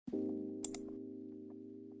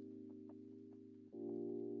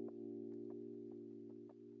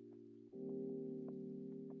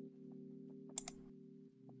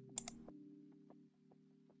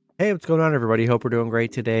Hey, what's going on, everybody? Hope we're doing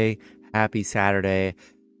great today. Happy Saturday.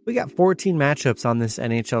 We got 14 matchups on this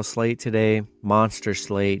NHL slate today. Monster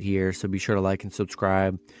slate here, so be sure to like and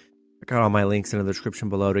subscribe. I got all my links in the description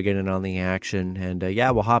below to get in on the action. And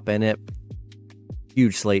we'll hop in it.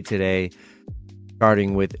 Huge slate today,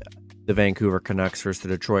 starting with the Vancouver Canucks versus the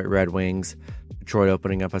Detroit Red Wings. Detroit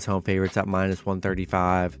opening up as home favorites at minus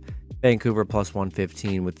 135. Vancouver plus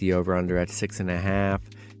 115 with the over-under at 6.5.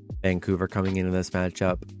 Vancouver coming into this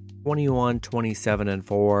matchup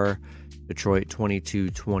 21-27-4. Detroit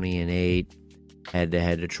 22-20-8.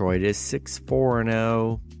 Head-to-head, Detroit is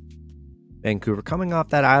 6-4-0. Vancouver coming off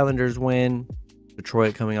that Islanders win.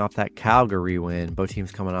 Detroit coming off that Calgary win. Both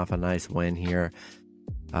teams coming off a nice win here.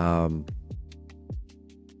 Definitely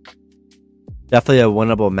a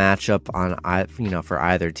winnable matchup for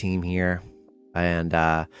either team here. And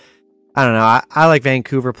I don't know. I like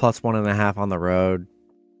Vancouver plus 1.5 on the road.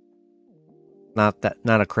 Not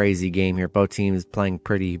a crazy game here. Both teams playing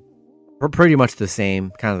pretty much the same,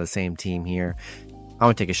 kind of the same team here. I'm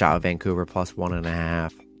going to take a shot with Vancouver plus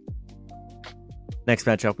 1.5. Next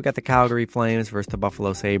matchup, we got the Calgary Flames versus the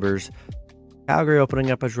Buffalo Sabres. Calgary opening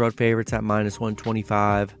up as road favorites at minus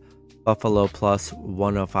 125. Buffalo plus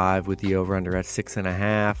 105 with the over-under at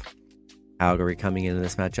 6.5. Calgary coming into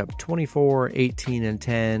this matchup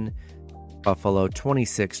 24-18-10. Buffalo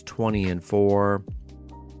 26-20-4.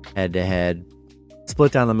 Head-to-head.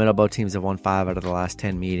 Split down the middle, both teams have won 5 out of the last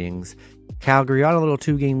 10 meetings. Calgary on a little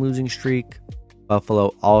 2-game losing streak.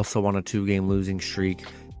 Buffalo also on a 2-game losing streak.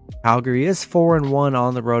 Calgary is 4-1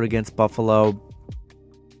 on the road against Buffalo.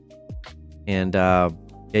 And,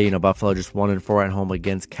 Buffalo just 1-4 at home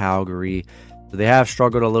against Calgary. So they have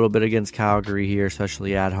struggled a little bit against Calgary here,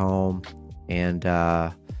 especially at home. And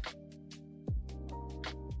I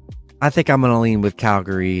think I'm going to lean with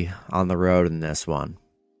Calgary on the road in this one.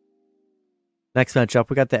 Next matchup,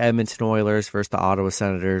 we got the Edmonton Oilers versus the Ottawa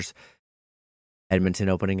Senators. Edmonton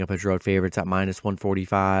opening up as road favorites at minus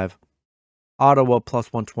 145. Ottawa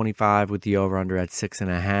plus 125 with the over-under at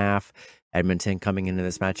 6.5. Edmonton coming into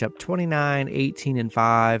this matchup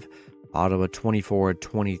 29-18-5. Ottawa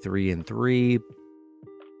 24-23-3.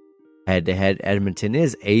 Head-to-head, Edmonton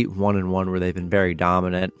is 8-1-1, where they've been very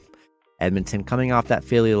dominant. Edmonton coming off that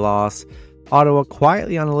Philly loss. Ottawa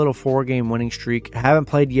quietly on a little 4-game winning streak. Haven't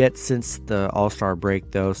played yet since the All-Star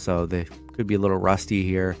break, though, so they could be a little rusty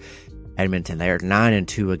here. Edmonton, they're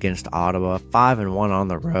 9-2 against Ottawa, 5-1 on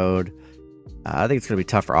the road. I think it's going to be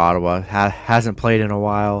tough for Ottawa. Hasn't played in a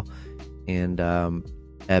while. And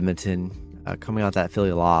Edmonton coming out that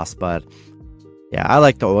Philly loss. But, yeah, I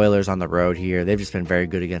like the Oilers on the road here. They've just been very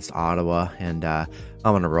good against Ottawa. And I'm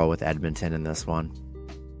going to roll with Edmonton in this one.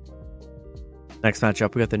 Next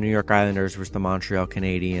matchup, we got the New York Islanders versus the Montreal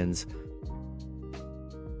Canadiens.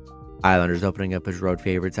 Islanders opening up as road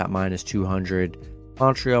favorites at minus 200.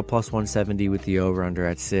 Montreal plus 170 with the over-under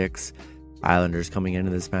at 6. Islanders coming into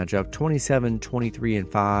this matchup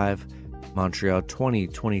 27-23-5. Montreal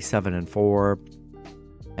 20-27-4.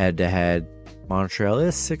 Head-to-head, Montreal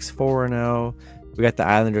is 6-4-0. We got the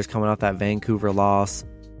Islanders coming off that Vancouver loss.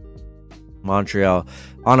 Montreal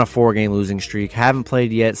on a 4-game losing streak. Haven't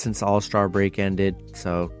played yet since the All-Star break ended,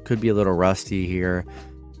 so could be a little rusty here.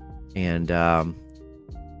 And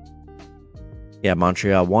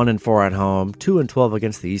Montreal 1-4 at home, 2-12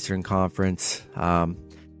 against the Eastern Conference. I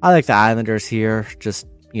like the Islanders here. Just,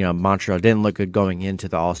 Montreal didn't look good going into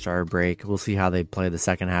the All-Star break. We'll see how they play the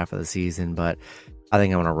second half of the season, but I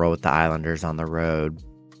think I'm going to roll with the Islanders on the road.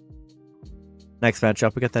 Next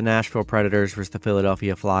matchup, we got the Nashville Predators versus the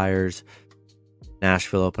Philadelphia Flyers.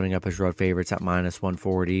 Nashville opening up as road favorites at minus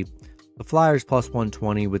 140. The Flyers plus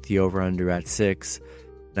 120 with the over-under at 6.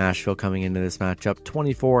 Nashville coming into this matchup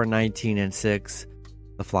 24-19-6.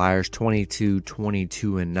 The Flyers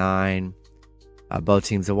 22-22-9. Both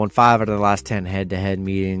teams have won 5 out of the last 10 head-to-head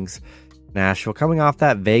meetings. Nashville coming off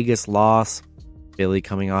that Vegas loss. Philly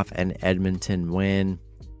coming off an Edmonton win.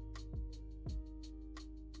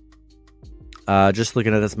 Just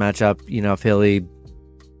looking at this matchup, Philly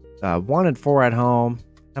 1-4 at home.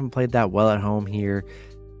 Haven't played that well at home here.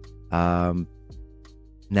 Nashville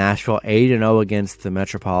 8-0 against the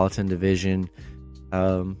Metropolitan Division.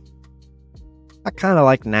 I kind of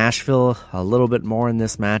like Nashville a little bit more in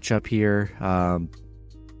this matchup here. Coming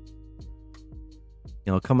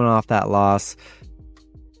off that loss,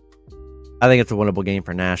 I think it's a winnable game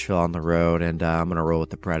for Nashville on the road, and I'm going to roll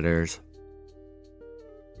with the Predators.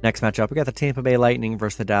 Next matchup, we got the Tampa Bay Lightning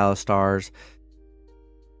versus the Dallas Stars.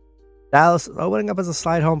 Dallas opening up as a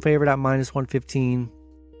slight home favorite at minus 115.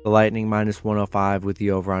 The Lightning minus 105 with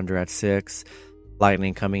the over-under at 6.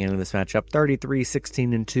 Lightning coming into this matchup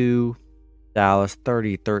 33-16-2. Dallas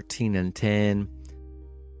 30, 13, and 10.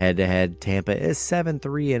 Head-to-head, Tampa is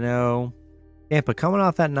 7-3 and 0. Tampa coming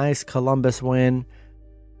off that nice Columbus win.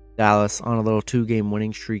 Dallas on a little 2-game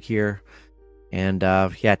winning streak here. And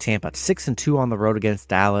Tampa 6-2 on the road against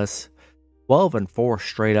Dallas. 12-4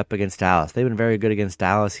 straight up against Dallas. They've been very good against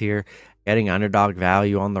Dallas here, getting underdog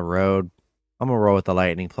value on the road. I'm going to roll with the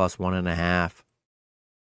Lightning plus 1.5.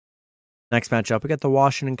 Next matchup, we got the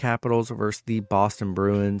Washington Capitals versus the Boston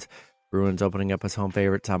Bruins. Bruins opening up as home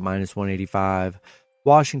favorites at minus 185.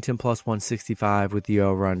 Washington plus 165 with the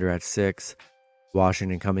over-under at 6.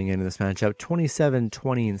 Washington coming into this matchup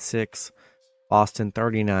 27-20-6. Boston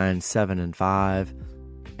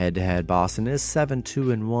 39-7-5. Head-to-head, Boston is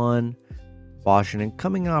 7-2-1. Washington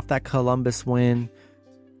coming off that Columbus win.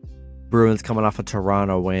 Bruins coming off a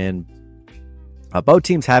Toronto win. Both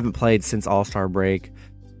teams haven't played since All-Star break.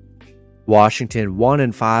 Washington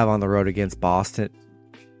 1-5 on the road against Boston.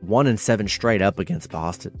 1-7 straight up against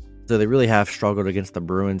Boston. So they really have struggled against the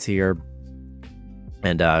Bruins here.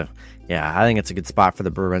 And I think it's a good spot for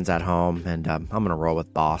the Bruins at home. And I'm going to roll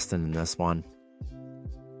with Boston in this one.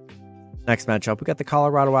 Next matchup, we got the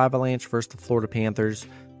Colorado Avalanche versus the Florida Panthers.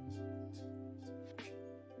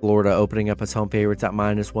 Florida opening up as home favorites at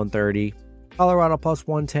minus 130. Colorado plus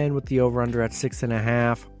 110 with the over-under at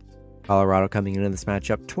 6.5. Colorado coming into this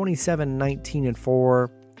matchup 27-19-4.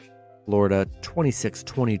 Florida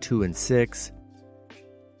 26-22-6.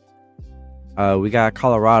 We got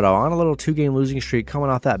Colorado on a little 2-game losing streak coming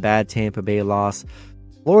off that bad Tampa Bay loss.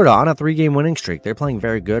 Florida on a 3-game winning streak. They're playing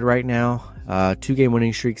very good right now. 2-game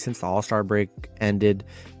winning streak since the All-Star break ended.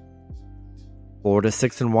 Florida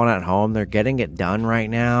 6-1 at home. They're getting it done right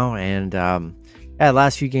now. And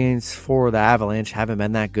last few games for the Avalanche haven't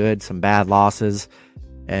been that good. Some bad losses.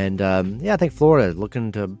 And I think Florida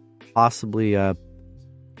looking to possibly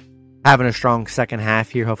having a strong second half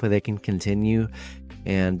here. Hopefully they can continue.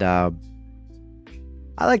 And I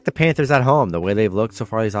like the Panthers at home, the way they've looked so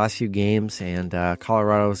far these last few games. And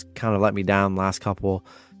Colorado's kind of let me down the last couple.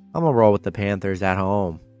 I'm going to roll with the Panthers at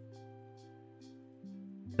home.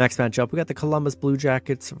 Next matchup, we got the Columbus Blue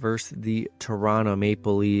Jackets versus the Toronto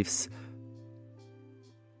Maple Leafs.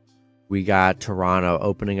 We got Toronto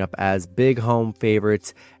opening up as big home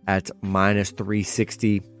favorites at minus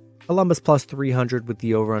 360. Columbus plus 300 with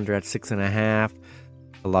the over-under at 6.5.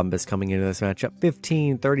 Columbus coming into this matchup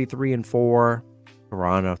 15-33-4.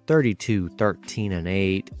 Toronto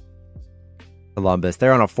 32-13-8. Columbus,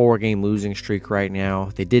 they're on a 4-game losing streak right now.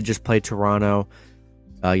 They did just play Toronto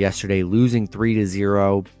yesterday, losing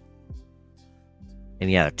 3-0. And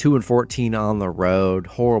they're 2-14 on the road.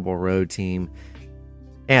 Horrible road team.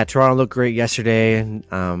 Yeah, Toronto looked great yesterday, and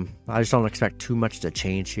I just don't expect too much to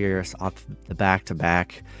change here off the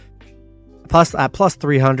back-to-back. Plus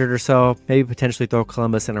 300 or so, maybe potentially throw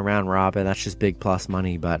Columbus in a round robin. That's just big plus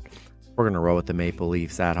money, but we're going to roll with the Maple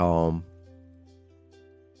Leafs at home.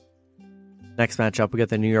 Next matchup, we got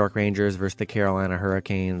the New York Rangers versus the Carolina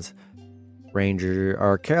Hurricanes.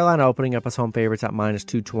 Carolina opening up as home favorites at minus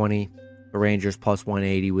 220. The Rangers plus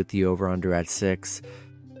 180 with the over-under at 6.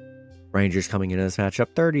 Rangers coming into this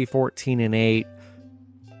matchup 30-14-8.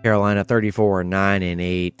 Carolina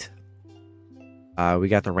 34-9-8. We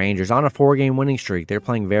got the Rangers on a 4-game winning streak. They're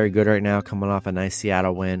playing very good right now, coming off a nice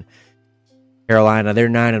Seattle win. Carolina, they're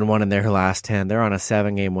 9-1 in their last 10. They're on a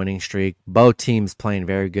 7-game winning streak. Both teams playing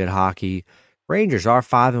very good hockey. Rangers are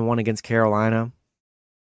 5-1 against Carolina.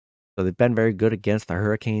 So they've been very good against the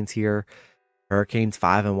Hurricanes here. Hurricanes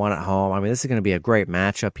 5-1 at home. I mean, this is going to be a great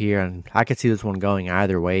matchup here, and I could see this one going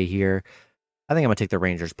either way here. I think I'm going to take the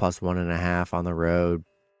Rangers plus 1.5 on the road.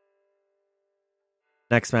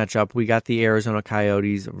 Next matchup, we got the Arizona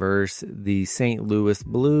Coyotes versus the St. Louis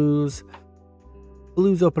Blues.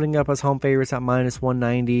 Blues opening up as home favorites at minus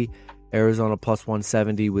 190. Arizona plus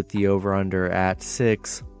 170 with the over-under at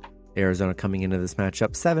 6. Arizona coming into this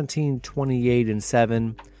matchup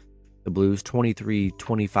 17-28-7. The Blues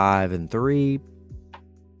 23-25-3.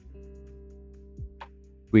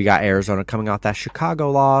 We got Arizona coming off that Chicago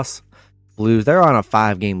loss. Blues, they're on a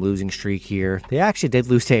 5-game losing streak here. They actually did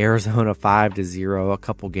lose to Arizona 5-0 a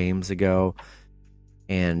couple games ago.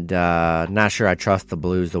 And not sure I trust the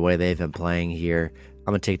Blues the way they've been playing here.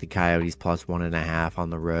 I'm going to take the Coyotes plus 1.5 on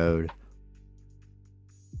the road.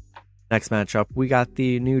 Next matchup, we got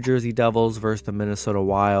the New Jersey Devils versus the Minnesota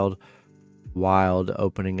Wild. Wild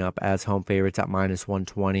opening up as home favorites at minus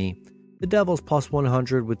 120. The Devils plus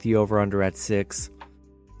 100 with the over-under at 6.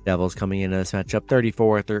 Devils coming into this matchup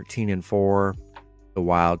 34-13-4. The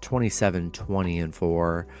Wild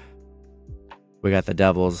 27-20-4. We got the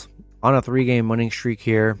Devils on a 3-game winning streak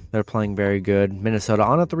here. They're playing very good. Minnesota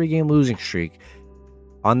on a 3-game losing streak.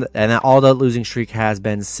 And all the losing streak has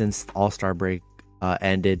been since All-Star break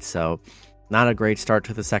ended. So not a great start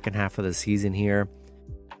to the second half of the season here.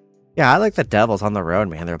 Yeah, I like the Devils on the road,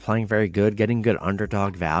 man. They're playing very good, getting good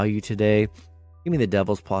underdog value today. Give me the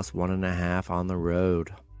Devils plus 1.5 on the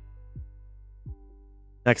road.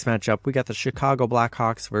 Next matchup, we got the Chicago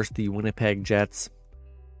Blackhawks versus the Winnipeg Jets.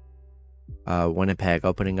 Winnipeg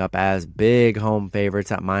opening up as big home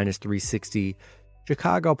favorites at minus 360.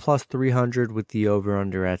 Chicago plus 300 with the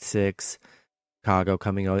over-under at 6. Chicago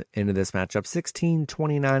coming into this matchup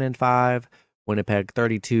 16-29-5. Winnipeg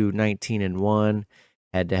 32-19-1.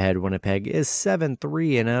 Head-to-head, Winnipeg is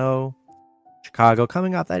 7-3-0. Chicago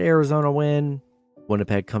coming off that Arizona win.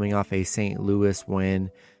 Winnipeg coming off a St. Louis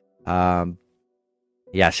win. Chicago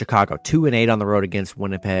 2-8 on the road against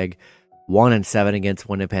Winnipeg. 1-7 against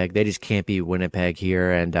Winnipeg. They just can't beat Winnipeg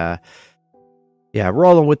here. And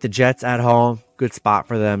rolling with the Jets at home. Good spot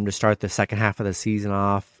for them to start the second half of the season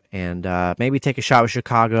off. And maybe take a shot with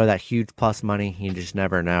Chicago. That huge plus money. You just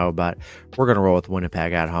never know. But we're going to roll with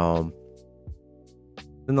Winnipeg at home.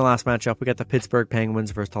 In the last matchup, we got the Pittsburgh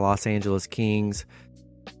Penguins versus the Los Angeles Kings.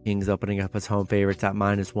 Kings opening up as home favorites at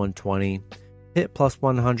minus 120. Hit plus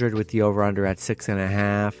 100 with the over-under at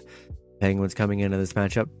 6.5. Penguins coming into this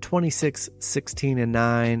matchup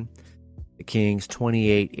 26-16-9. The Kings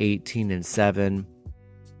 28-18-7.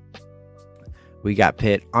 We got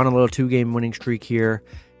Pitt on a little 2-game winning streak here.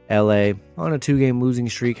 LA on a 2-game losing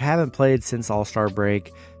streak. Haven't played since All-Star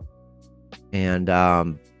break. And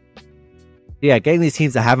getting these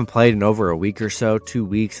teams that haven't played in over a week or so, 2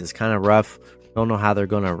 weeks, is kind of rough. Don't know how they're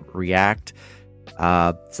going to react.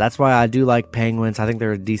 So that's why I do like Penguins. I think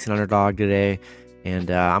they're a decent underdog today.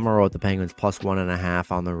 And I'm going to roll with the Penguins plus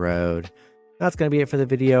 1.5 on the road. That's going to be it for the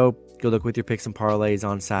video. Good luck with your picks and parlays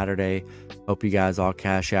on Saturday. Hope you guys all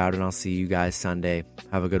cash out, and I'll see you guys Sunday.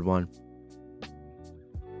 Have a good one.